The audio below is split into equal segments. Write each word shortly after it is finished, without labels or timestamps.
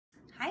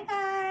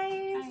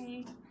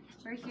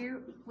We're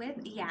here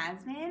with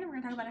Yasmin.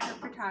 We're gonna talk about her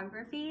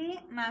photography.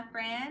 My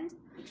friend.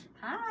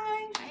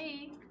 Hi.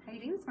 Hi. How are you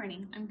doing this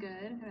morning? I'm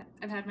good.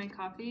 I've had my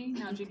coffee,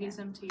 now drinking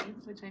some tea,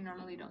 which I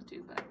normally don't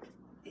do, but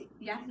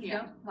Yeah, you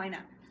don't? Why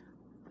not?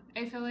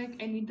 I feel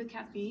like I need the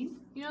caffeine,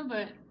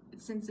 but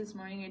since this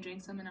morning I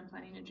drank some and I'm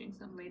planning to drink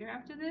some later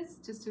after this,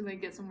 just to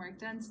like get some work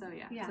done, so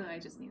so I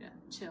just need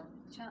to chill.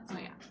 So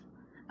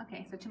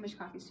Okay, so too much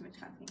coffee is too much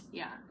coffee.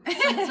 Yeah.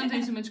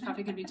 Sometimes too much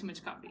coffee can be too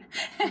much coffee.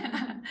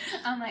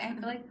 I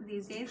feel like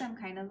these days I'm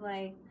kind of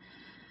like,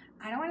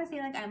 I don't want to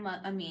say like I'm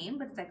a meme,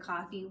 but it's like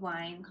coffee,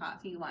 wine.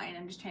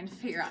 I'm just trying to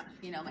figure out,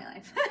 my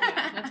life.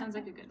 Yeah, that sounds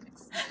like a good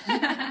mix.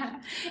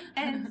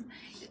 And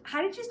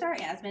how did you start,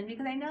 Yasmin?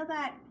 Because I know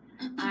that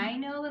I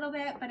know a little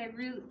bit, but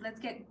let's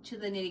get to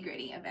the nitty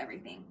gritty of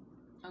everything.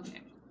 Okay.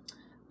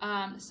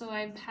 So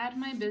I've had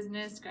my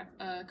business,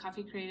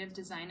 Coffee Creative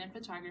Design and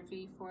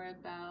Photography, for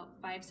about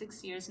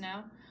 5-6 years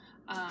now.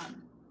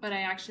 But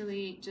I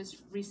actually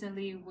just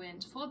recently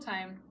went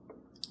full-time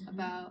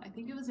about, I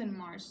think it was in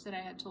March that I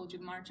had told you,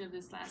 March of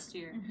this last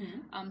year.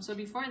 So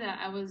before that,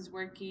 I was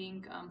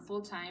working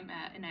full-time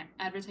at an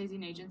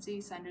advertising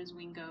agency, Sanders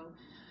Wingo.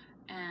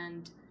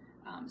 And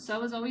so I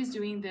was always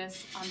doing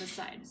this on the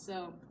side.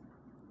 So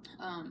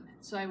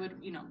I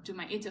would, do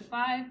my 8 to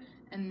 5,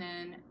 and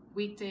then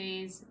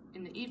weekdays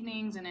in the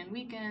evenings, and then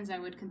weekends I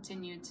would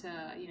continue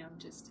to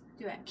just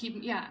do it,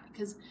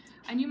 because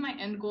I knew my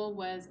end goal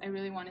was I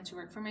really wanted to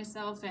work for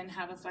myself and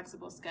have a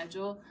flexible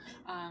schedule.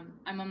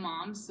 I'm a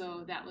mom,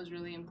 so that was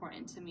really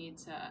important to me,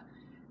 to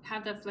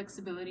have that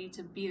flexibility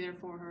to be there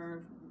for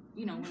her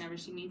whenever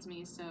she needs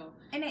me. So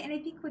and I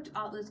think what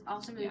was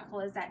also really cool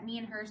is that me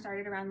and her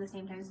started around the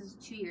same time. This is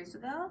 2 years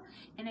ago,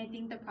 and I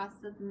think the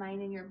process of mine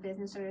and your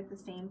business started at the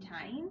same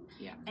time.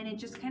 And it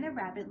just kind of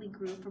rapidly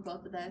grew for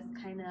both of us,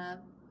 kind of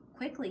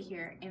quickly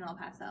here in El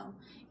Paso,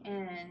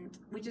 and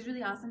which is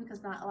really awesome,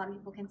 because not a lot of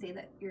people can say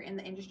that you're in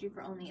the industry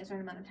for only a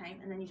certain amount of time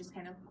and then you just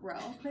kind of grow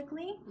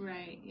quickly.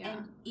 Right. Yeah.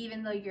 And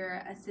even though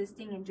you're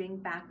assisting and doing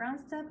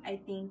background stuff, I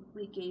think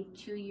we gave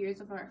 2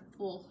 years of our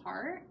full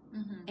heart,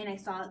 and I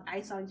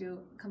saw you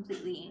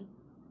completely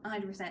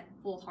 100%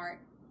 full heart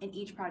in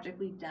each project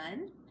we've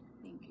done.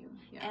 Thank you.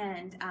 Yeah.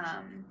 And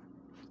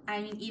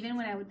I mean, even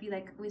when I would be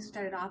like, we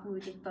started off and we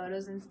would take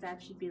photos and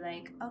stuff, she'd be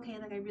like, okay,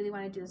 like I really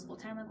want to do this full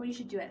time. Like, well, you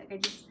should do it. Like, I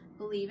just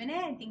believe in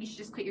it. I think you should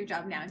just quit your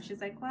job now. And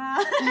she's like, well,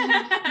 no,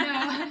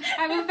 I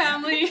have a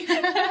family.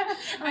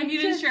 I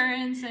need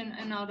insurance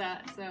and all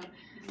that. So,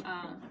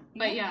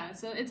 but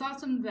so it's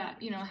awesome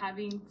that,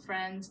 having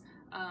friends,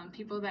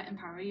 people that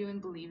empower you and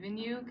believe in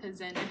you, because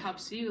then it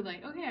helps you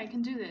like, okay, I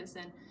can do this.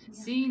 And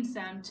seeing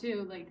Sam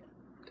too, like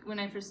when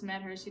I first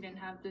met her, she didn't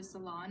have this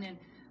salon,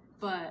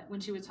 but when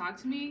she would talk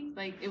to me,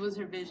 like it was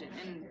her vision,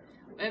 and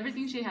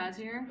everything she has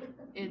here,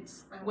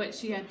 it's what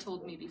she had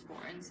told me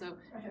before. And so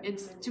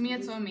to me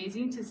it's so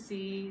amazing to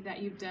see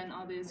that you've done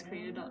all this,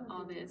 created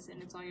all this,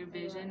 and it's all your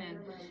vision, and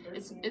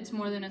it's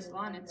more than a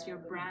salon, it's your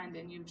brand.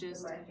 And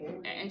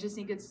I just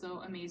think it's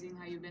so amazing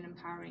how you've been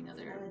empowering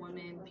other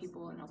women,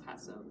 people in El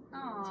Paso.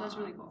 Aww, so that's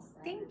really cool.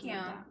 Thank you.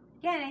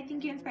 Yeah, and I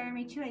think you inspire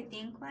me too. I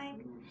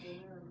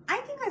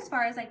think as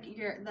far as like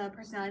the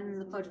personality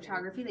and the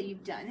photography that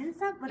you've done and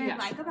stuff, what I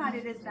like about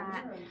it is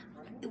that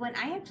when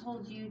I have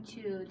told you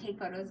to take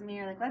photos of me,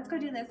 you're like, let's go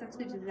do this, let's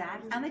go do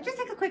that. I'm like, just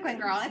take a quick one,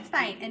 girl, it's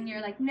fine. And you're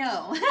like,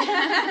 no.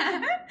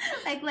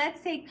 Like,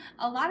 let's take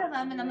a lot of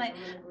them. And I'm like,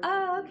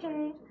 oh,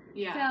 okay.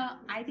 Yeah. So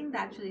I think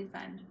that's really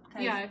fun.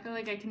 Yeah, I feel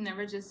like I can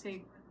never just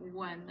take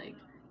one. Like,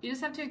 you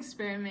just have to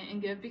experiment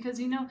and give, because,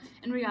 in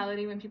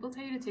reality, when people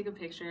tell you to take a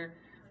picture,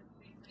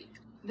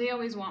 they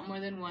always want more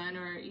than one,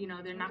 or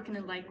they're not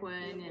gonna like one,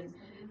 and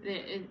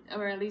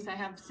or at least I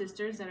have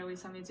sisters that always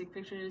tell me to take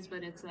pictures,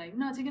 but it's like,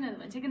 no, take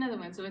another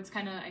one. So it's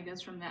kind of, I guess,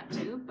 from that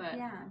too. But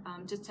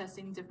just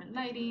testing different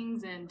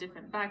lightings and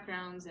different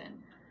backgrounds,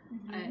 and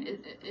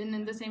and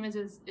then the same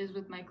is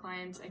with my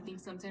clients. I think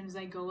sometimes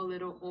I go a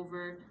little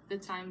over the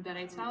time that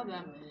I tell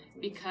them,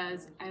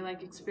 because I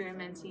like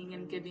experimenting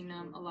and giving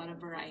them a lot of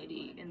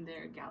variety in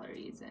their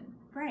galleries. And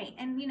right.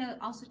 And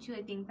also too,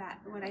 I think that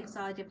what I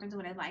saw a difference in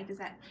what I liked is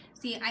that,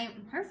 see, I'm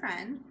her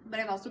friend,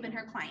 but I've also been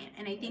her client,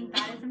 and I think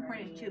that is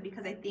important too,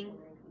 because I think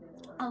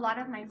a lot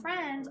of my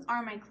friends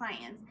are my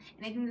clients,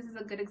 and I think this is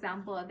a good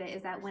example of it,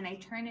 is that when I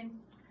turn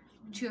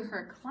into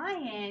her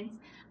clients,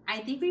 I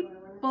think we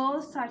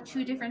both saw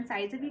 2 different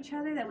sides of each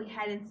other that we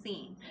hadn't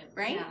seen,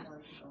 right? Yeah.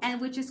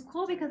 And which is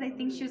cool, because I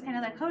think she was kind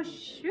of like, oh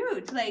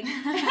shoot, like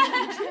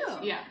too.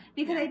 Yeah.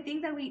 Because I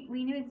think that we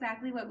knew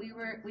exactly what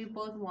we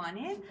both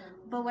wanted.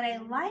 But what I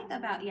like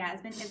about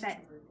Yasmin is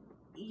that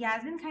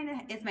Yasmin kind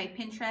of is my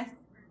Pinterest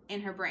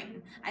in her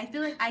brain. I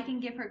feel like I can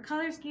give her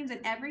color schemes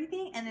and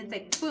everything, and it's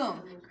like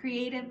boom,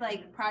 creative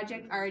like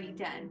project already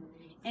done.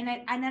 And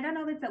I don't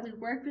know if it's that we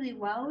work really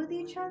well with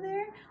each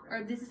other, or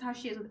if this is how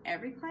she is with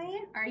every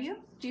client. Are you?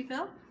 Do you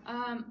feel?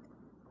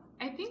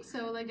 I think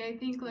so. Like, I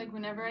think like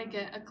whenever I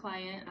get a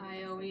client,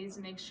 I always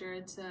make sure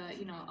to,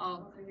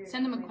 I'll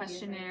send them a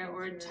questionnaire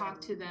or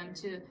talk to them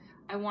to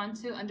I want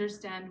to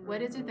understand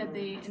what is it that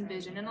they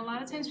envision. And a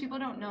lot of times people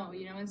don't know,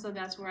 you know, and so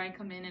that's where I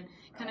come in and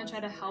kind of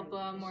try to help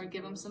them or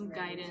give them some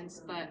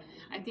guidance. But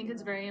I think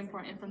it's very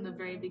important from the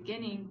very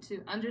beginning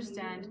to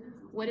understand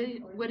what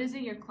is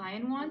it your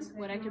client wants,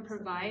 what I could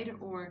provide,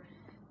 or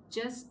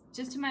just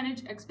to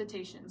manage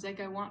expectations.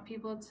 Like I want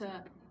people to,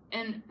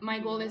 and my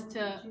goal is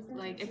to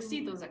like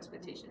exceed those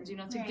expectations, you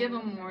know, to give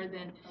them more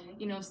than,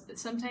 you know,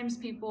 sometimes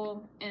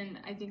people, and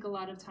I think a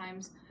lot of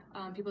times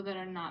people that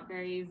are not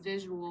very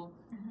visual,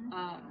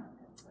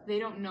 they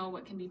don't know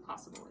what can be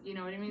possible, you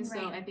know what I mean? So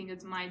I think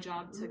it's my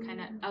job to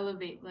kind of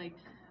elevate, like,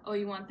 oh,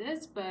 you want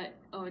this, but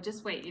oh,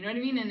 just wait, you know what I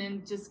mean? And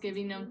then just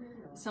giving them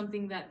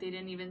something that they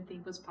didn't even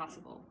think was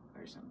possible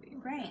or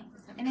something. Right.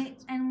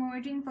 And when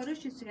we're doing photo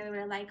shoots together, what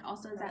I like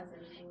also is that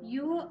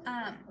you,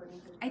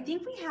 I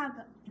think we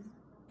have,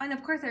 and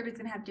of course everybody's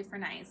gonna have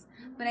different eyes,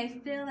 but I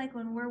feel like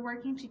when we're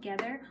working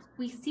together,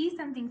 we see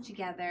something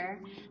together.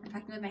 I'm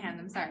talking with my hand,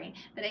 I'm sorry,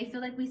 but I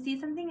feel like we see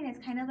something and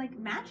it's kind of like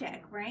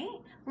magic, right?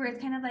 Where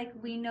it's kind of like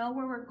we know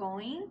where we're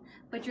going,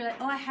 but you're like,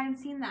 oh, I hadn't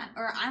seen that,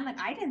 or I'm like,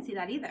 I didn't see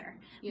that either.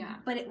 Yeah.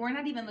 But we're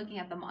not even looking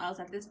at the models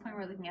at this point.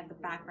 We're looking at the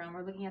background.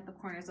 We're looking at the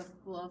corners of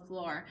the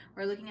floor.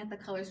 We're looking at the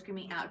color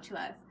screaming out to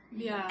us.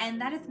 Yeah. And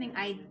that is something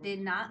I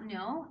did not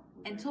know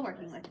until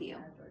working with you.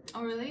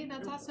 Oh, really?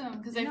 That's awesome.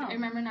 Because I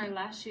remember in our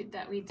last shoot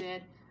that we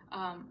did,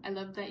 I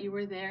love that you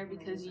were there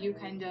because you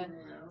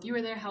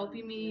were there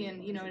helping me,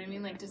 and you know what I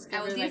mean, like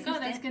discover like, oh,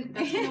 that's gonna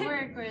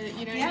work, or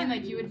you know what I mean,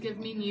 like you would give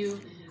me new,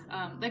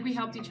 like we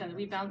helped each other,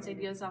 we bounced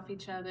ideas off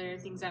each other,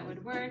 things that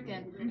would work,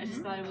 and I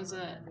just thought it was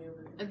a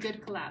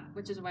good collab,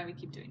 which is why we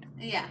keep doing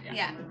it.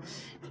 Yeah.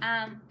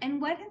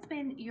 And what has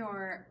been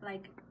your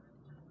like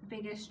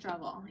biggest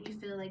struggle? You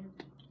feel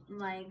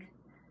like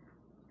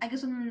I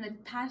guess within the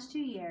past 2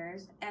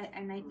 years,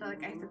 and I feel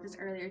like I said this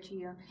earlier to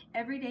you,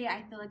 every day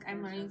I feel like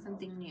I'm learning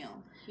something new.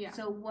 Yeah.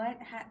 So what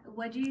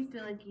do you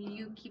feel like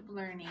you keep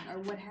learning, or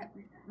what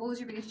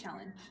was your biggest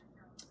challenge?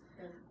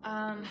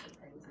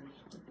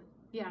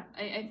 Yeah,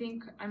 I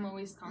think I'm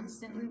always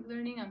constantly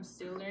learning. I'm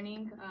still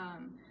learning.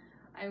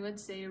 I would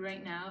say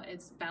right now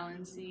it's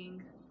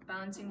balancing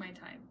my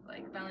time,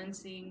 like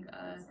balancing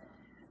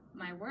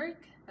my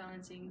work,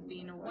 balancing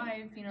being a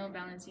wife, you know,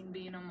 balancing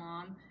being a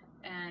mom,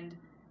 and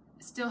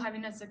still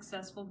having a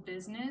successful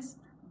business,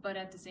 but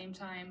at the same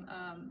time,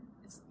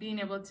 it's being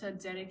able to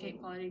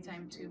dedicate quality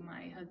time to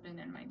my husband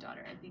and my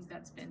daughter. I think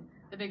that's been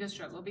the biggest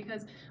struggle,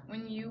 because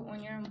when you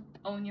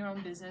own your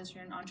own business,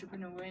 you're an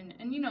entrepreneur,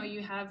 and you know,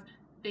 you have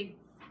big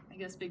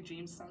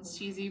dreams. Sounds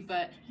cheesy,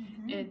 but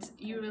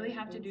you really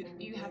have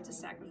to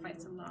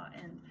sacrifice a lot.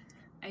 And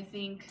I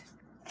think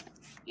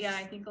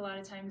a lot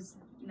of times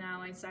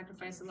now I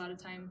sacrifice a lot of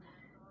time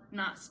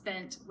not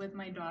spent with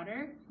my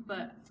daughter,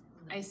 but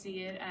I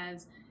see it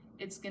as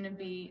it's gonna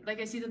be like,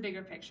 I see the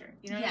bigger picture.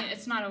 You know what I mean?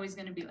 It's not always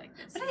gonna be like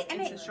this.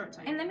 It's a short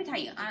time. And let me tell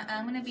you,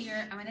 I'm gonna be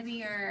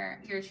your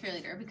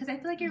cheerleader, because I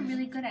feel like you're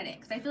really good at it.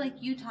 Because I feel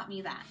like you taught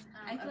me that.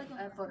 I feel like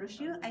a photo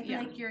shoot, I feel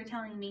like you're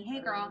telling me, hey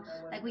girl,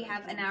 like we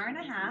have an hour and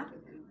a half.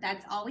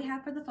 That's all we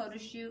have for the photo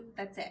shoot.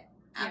 That's it.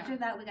 After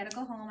that, we gotta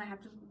go home. I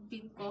have to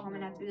go home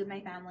and have to be with my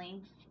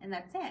family, and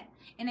that's it.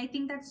 And I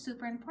think that's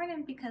super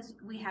important, because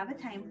we have a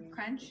time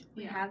crunch.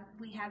 We have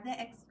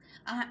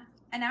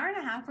an hour and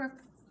a half for a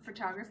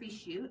photography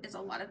shoot is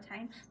a lot of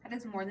time. That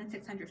is more than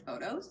 600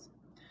 photos,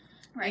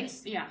 right?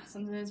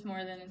 Sometimes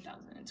more than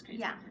 1,000. It's crazy.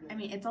 Yeah, I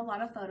mean, it's a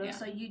lot of photos,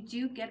 so you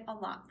do get a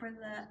lot for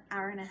the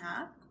hour and a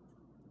half.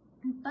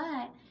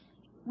 But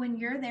when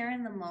you're there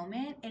in the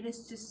moment, it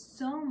is just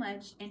so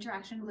much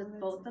interaction with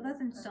both of us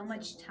and so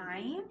much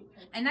time.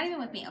 And not even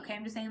with me, okay?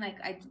 I'm just saying, like,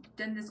 I've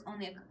done this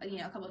only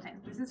a couple of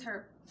times.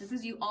 This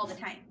is you all the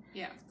time.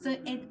 Yeah. So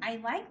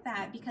I like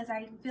that, because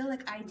I feel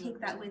like I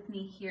take that with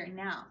me here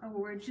now. Or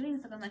we're doing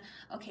stuff, I'm like,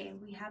 okay,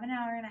 we have an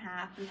hour and a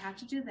half, we have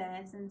to do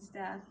this and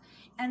stuff.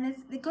 And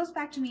it goes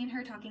back to me and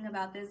her talking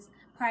about this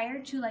prior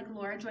to like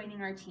Laura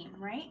joining our team,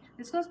 right?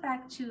 This goes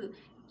back to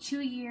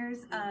 2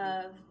 years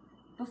of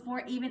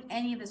before even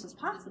any of this was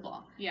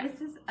possible. Yeah.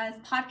 This is us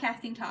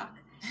podcasting talk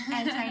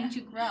and trying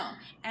to grow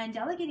and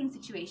delegating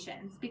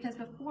situations, because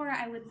before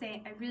I would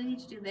say, I really need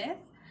to do this,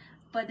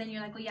 but then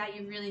you're like, well, yeah,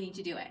 you really need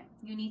to do it.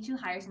 You need to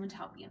hire someone to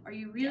help you, or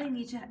you really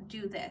need to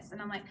do this.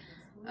 And I'm like,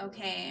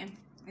 okay,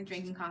 I'm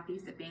drinking coffee,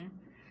 sipping,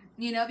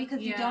 you know,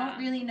 because you don't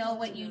really know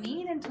what you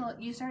need until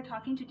you start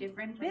talking to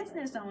different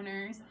business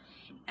owners.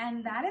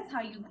 And that is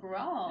how you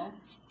grow.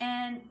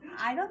 And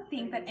I don't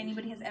think that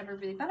anybody has ever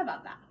really thought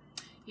about that.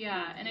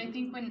 Yeah, and I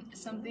think when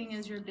something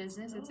is your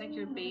business, it's like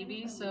your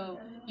baby, so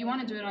you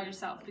want to do it all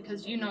yourself,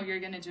 because you know you're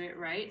going to do it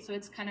right. So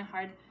it's kind of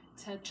hard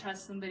to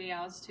trust somebody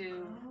else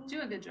to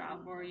do a good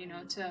job, or, you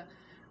know, to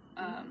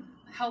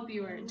help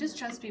you, or just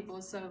trust people.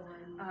 So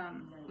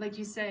like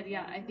you said,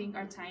 I think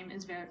our time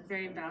is very,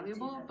 very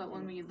valuable, but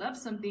when we love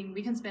something,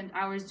 we can spend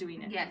hours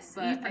doing it. Yes,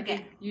 but I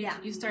think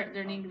you start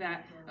learning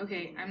that,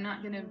 okay, I'm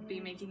not going to be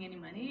making any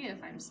money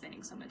if I'm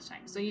spending so much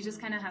time. So you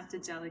just kind of have to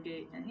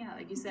delegate, and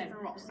like you said,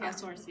 different roles.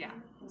 Outsource,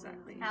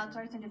 exactly.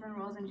 Outsource in different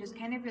roles and just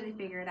kind of really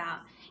figure it out.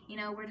 You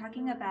know, we're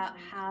talking about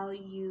how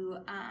you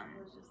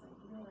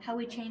how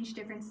we changed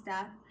different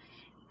stuff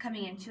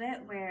coming into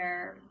it,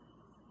 where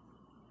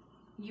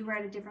you were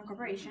at a different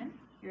corporation.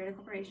 You're at a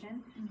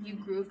corporation. Mm-hmm. You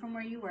grew from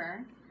where you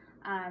were.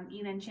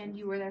 You mentioned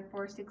you were there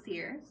for 6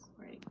 years.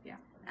 Right. Yeah.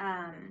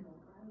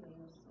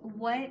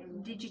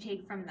 What did you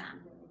take from that,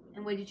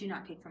 and what did you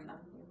not take from them?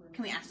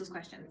 Can we ask those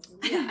questions?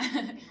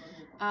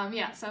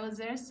 Yeah. So I was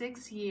there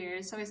 6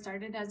 years. So I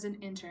started as an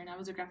intern. I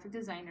was a graphic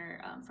designer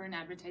for an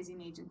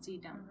advertising agency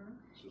down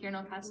here in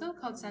El Paso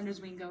called Sanders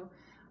Wingo.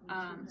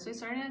 So I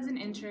started as an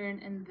intern,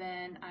 and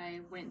then I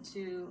went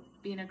to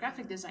being a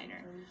graphic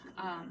designer.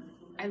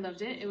 I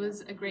loved it. It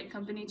was a great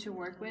company to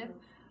work with.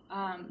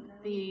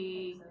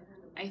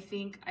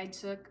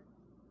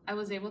 I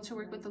was able to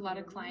work with a lot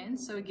of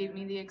clients, so it gave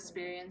me the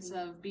experience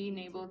of being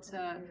able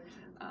to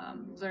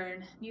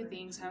learn new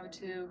things, how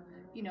to,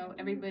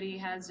 everybody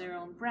has their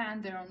own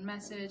brand, their own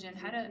message, and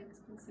how to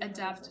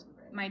adapt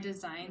my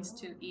designs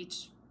to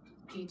each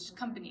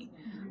company.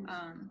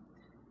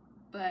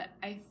 But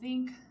I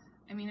didn't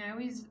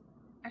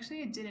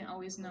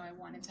always know I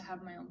wanted to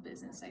have my own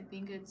business. I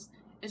think it's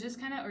just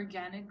kind of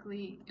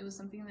organically, it was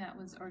something that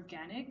was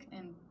organic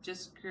and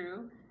just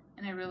grew,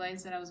 and I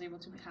realized that I was able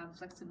to have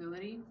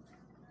flexibility.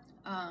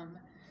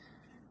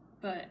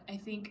 But I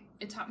think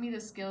it taught me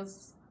the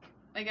skills.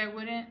 Like, I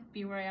wouldn't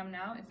be where I am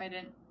now if I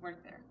didn't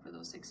work there for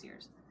those 6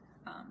 years.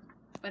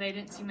 But I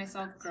didn't see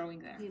myself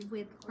growing there.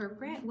 With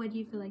corporate, what do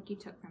you feel like you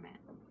took from it?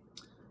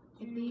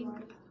 I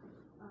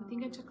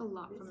think I took a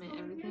lot from it.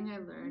 Everything I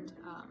learned,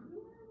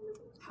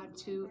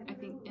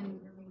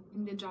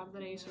 in the job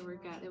that I used to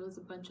work at, there was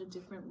a bunch of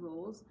different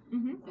roles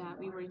that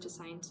we were each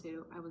assigned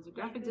to. I was a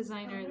graphic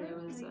designer, there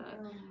was a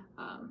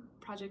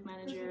project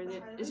manager,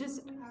 it's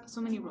just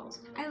so many roles.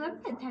 I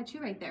love that tattoo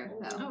right there,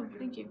 though. Oh,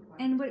 thank you.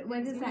 And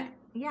what is that?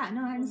 Yeah,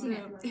 no, I haven't seen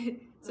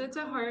it. So it's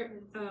a heart.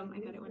 I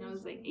got it when I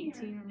was like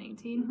 18 or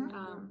 19.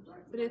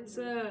 But it's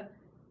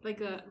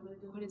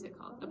what is it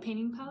called? A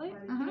painting palette,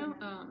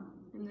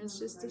 and it's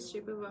just the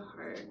shape of a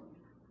heart.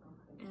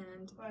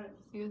 And I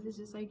guess it's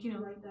just like,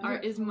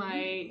 art is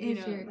my,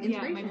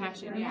 my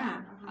passion.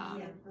 Yeah.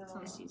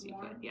 Sounds cheesy,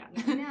 but yeah.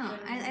 No,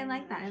 I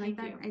like that. I like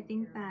that. I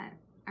think that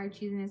our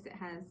cheesiness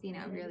has,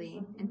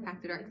 really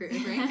impacted our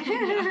careers,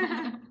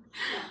 right?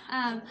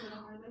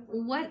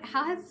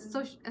 How has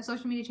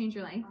social media changed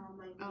your life?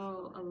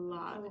 Oh, a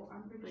lot.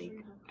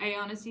 Like, I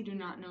honestly do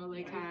not know,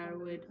 how I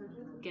would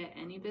get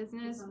any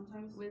business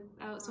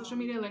without social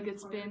media. Like,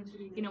 it's been,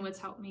 it's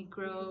helped me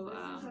grow.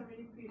 I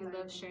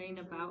love sharing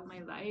about my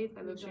life.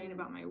 I love sharing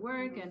about my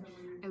work, and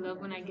I love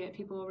when I get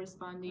people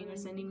responding or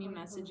sending me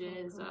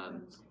messages.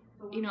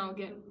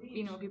 Get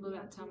people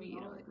that tell me,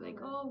 like,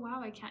 oh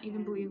wow, I can't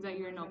even believe that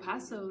you're in El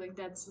Paso. Like,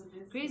 that's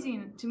crazy.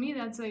 And to me,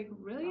 that's like,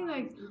 really,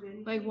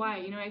 like why?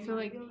 I feel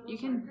like you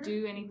can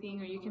do anything,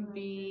 or you can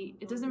be.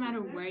 It doesn't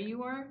matter where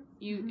you are.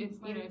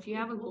 If you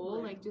have a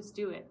goal, like, just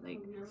do it. Like,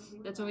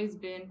 that's always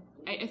been.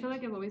 I feel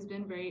like I've always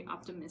been very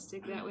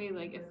optimistic that way.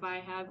 Like, if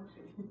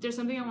there's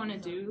something I want to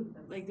do,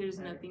 like, there's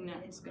nothing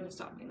that's gonna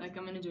stop me. Like,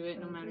 I'm gonna do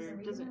it no matter.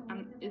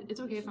 It's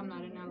okay if I'm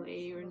not in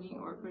LA or New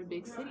York or a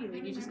big city.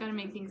 Like, you just gotta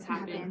make things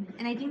happen.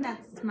 And I think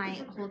that's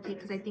my whole take,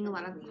 because I think a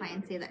lot of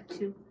clients say that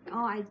too.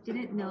 Oh, I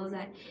didn't know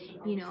that,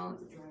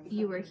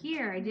 you were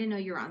here. I didn't know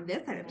you were on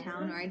this side of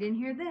town, or I didn't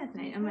hear this.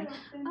 And I'm like,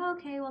 oh,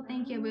 okay, well,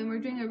 thank you. But we're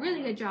doing a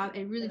really good job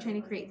at really trying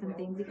to create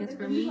something, because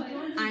for me,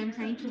 I'm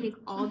trying to take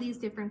all these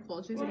different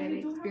cultures that I've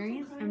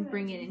experienced and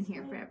bring it in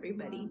here for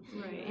everybody.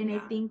 Right. And I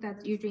think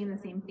that you're doing the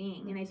same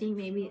thing. And I think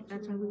maybe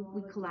that's why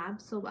we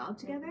collab so well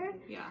together.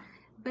 Yeah.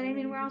 But I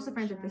mean, we're also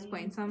friends at this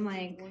point, so I'm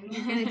like,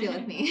 you're gonna deal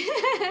with me.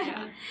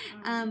 Yeah.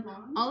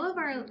 All of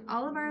our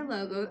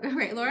logos,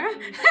 right, Laura?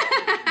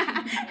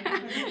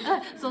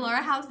 So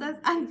Laura helps us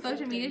on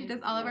social media. She does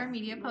all of our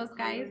media posts,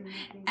 guys,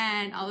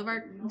 and all of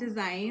our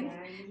designs.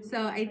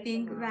 So I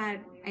think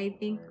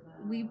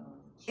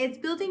it's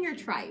building your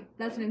tribe.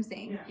 That's what I'm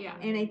saying. Yeah.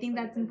 And I think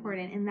that's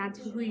important, and that's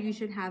who you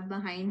should have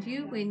behind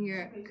you when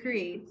you're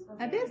creating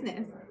a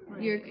business.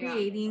 You're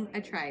creating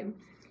a tribe.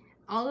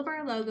 All of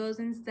our logos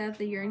and stuff,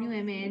 the Your New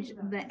Image,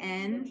 the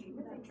N,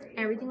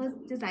 everything was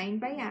designed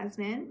by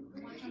Yasmin.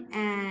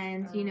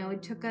 And,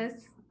 it took us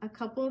a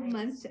couple of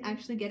months to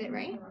actually get it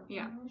right.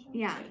 Yeah.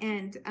 Yeah,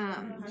 and,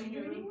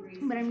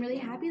 but I'm really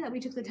happy that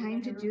we took the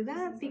time to do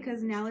that,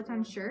 because now it's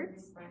on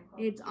shirts,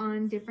 it's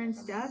on different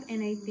stuff,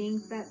 and I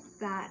think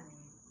that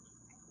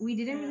we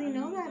didn't really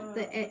know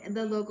that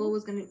the logo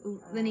was the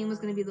name was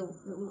gonna be the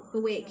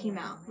way it came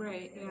out.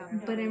 Right. Yeah.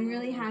 But I'm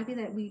really happy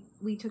that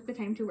we took the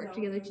time to work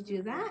together to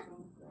do that.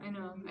 I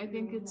know. I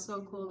think it's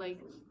so cool. Like,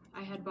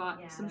 I had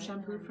bought some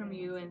shampoo from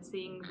you, and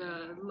seeing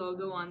the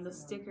logo on the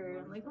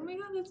sticker, I'm like, oh my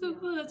god, that's so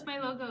cool. That's my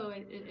logo,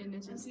 and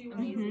it's just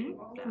amazing.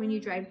 When you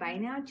drive by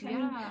now, too.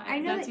 Yeah, I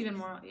know that's even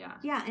more. Yeah.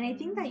 Yeah, and I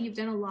think that you've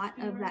done a lot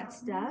of that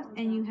stuff,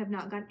 and you have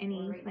not got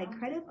any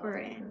credit for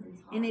it.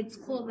 And it's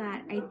cool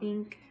that I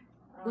think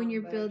when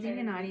you're building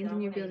an audience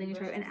and you're building a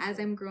tribe, and as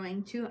I'm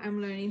growing too,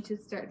 I'm learning to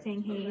start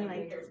saying,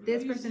 hey,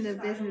 this person does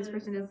this and this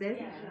person does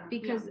this,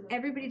 because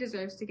everybody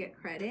deserves to get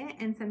credit,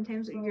 and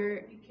sometimes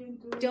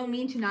don't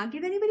mean to not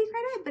give anybody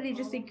credit, but it's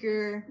just like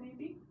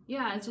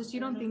Yeah, it's just you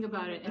don't think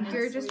about it. And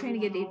You're just trying to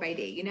get day by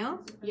day, you know?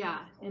 Yeah,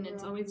 and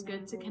it's always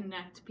good to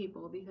connect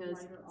people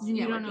because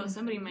you don't know,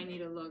 somebody might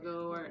need a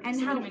logo or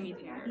somebody might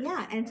need hair.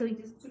 Yeah, and so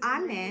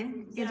Ale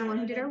is the one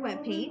who did our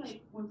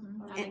webpage.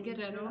 Ale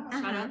Guerrero,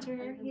 shout out to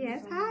her.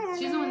 Yes, hi Ale.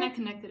 She's the one that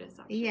connected us,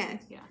 actually.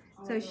 Yes. Yeah.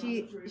 So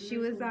she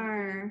was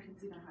our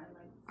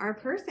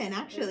person,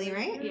 actually,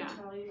 right? Yeah.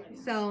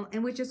 So,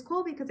 and which is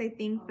cool because I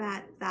think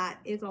that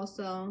is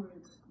also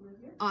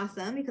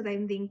awesome because I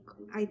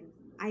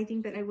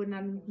think that I would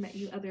not have met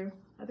you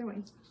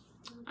otherwise.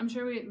 I'm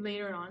sure we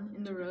later on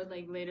in the road,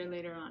 like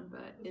later on,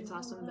 but it's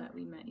awesome that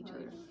we met each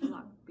other a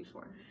lot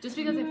before. Just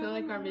because I feel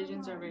like our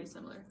visions are very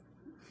similar.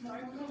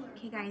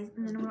 Okay, guys,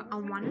 and then I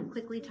want to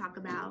quickly talk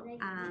about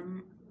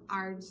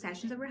our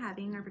sessions that we're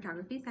having, our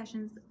photography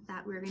sessions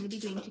that we're going to be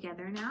doing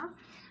together now.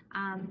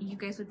 You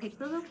guys would pick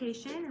the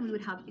location and we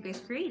would help you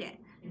guys create it.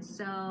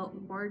 So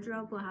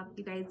wardrobe will help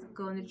you guys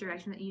go in the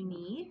direction that you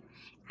need.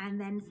 And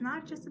then it's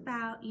not just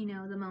about, you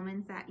know, the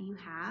moments that you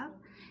have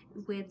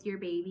with your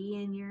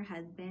baby and your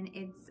husband.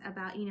 It's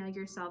about, you know,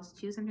 yourselves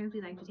too. Sometimes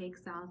we like to take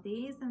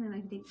selfies and we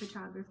like to take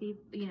photography,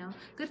 you know,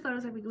 good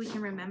photos that we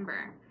can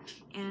remember.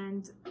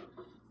 And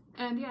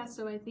yeah,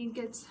 so I think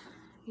it's,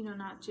 you know,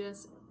 not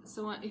just,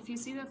 so if you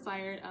see the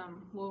flyer,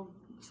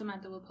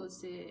 Samantha will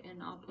post it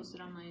and I'll post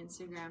it on my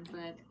Instagram,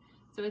 but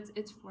so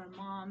it's for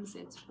moms,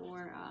 it's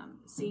for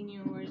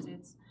seniors,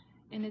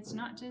 it's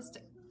not just,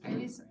 I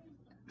always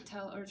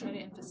tell or try to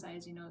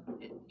emphasize,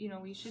 you know,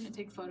 we shouldn't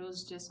take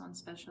photos just on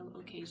special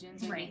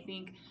occasions. And I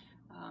think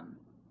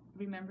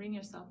remembering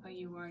yourself how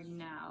you are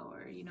now,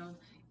 or, you know,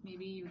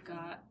 maybe you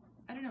got,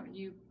 I don't know,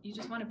 you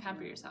just want to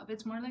pamper yourself.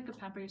 It's more like a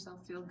pamper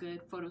yourself, feel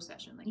good photo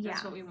session. Like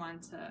that's what we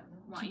want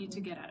you to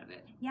get out of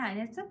it. Yeah, and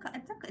it's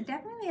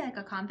definitely like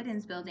a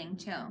confidence building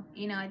too.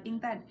 You know, I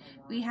think that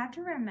we have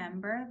to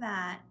remember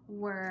that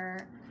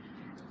we're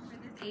for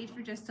this age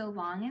for just so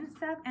long and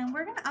stuff. And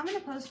I'm gonna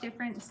post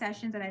different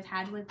sessions that I've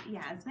had with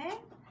Yasmin,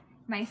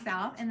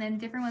 myself, and then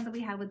different ones that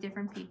we had with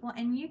different people,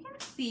 and you can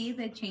see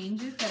the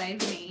changes that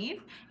I've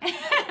made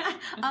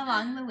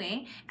along the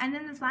way. And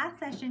then this last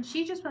session,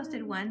 she just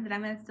posted one that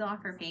I'm gonna steal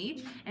off her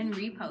page and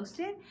repost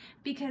it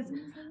because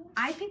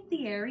I picked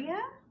the area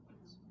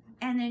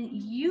and then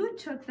you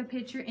took the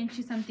picture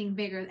into something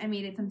bigger and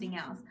made it something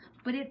else.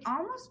 But it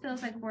almost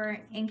feels like we're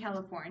in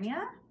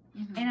California,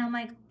 and I'm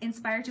like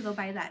inspired to go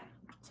buy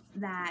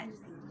that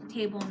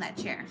table and that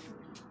chair.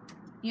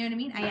 You know what I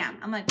mean? I am.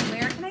 I'm like,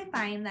 where can I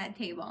find that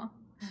table?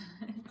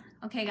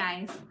 Okay,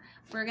 guys,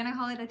 we're gonna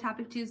call it a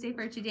Topic Tuesday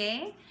for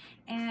today.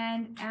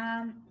 And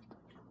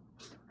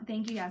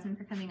thank you, Yasmin,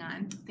 for coming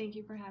on. Thank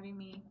you for having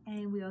me.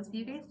 And we'll see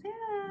you guys soon.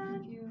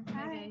 Thank you.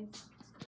 Bye, guys.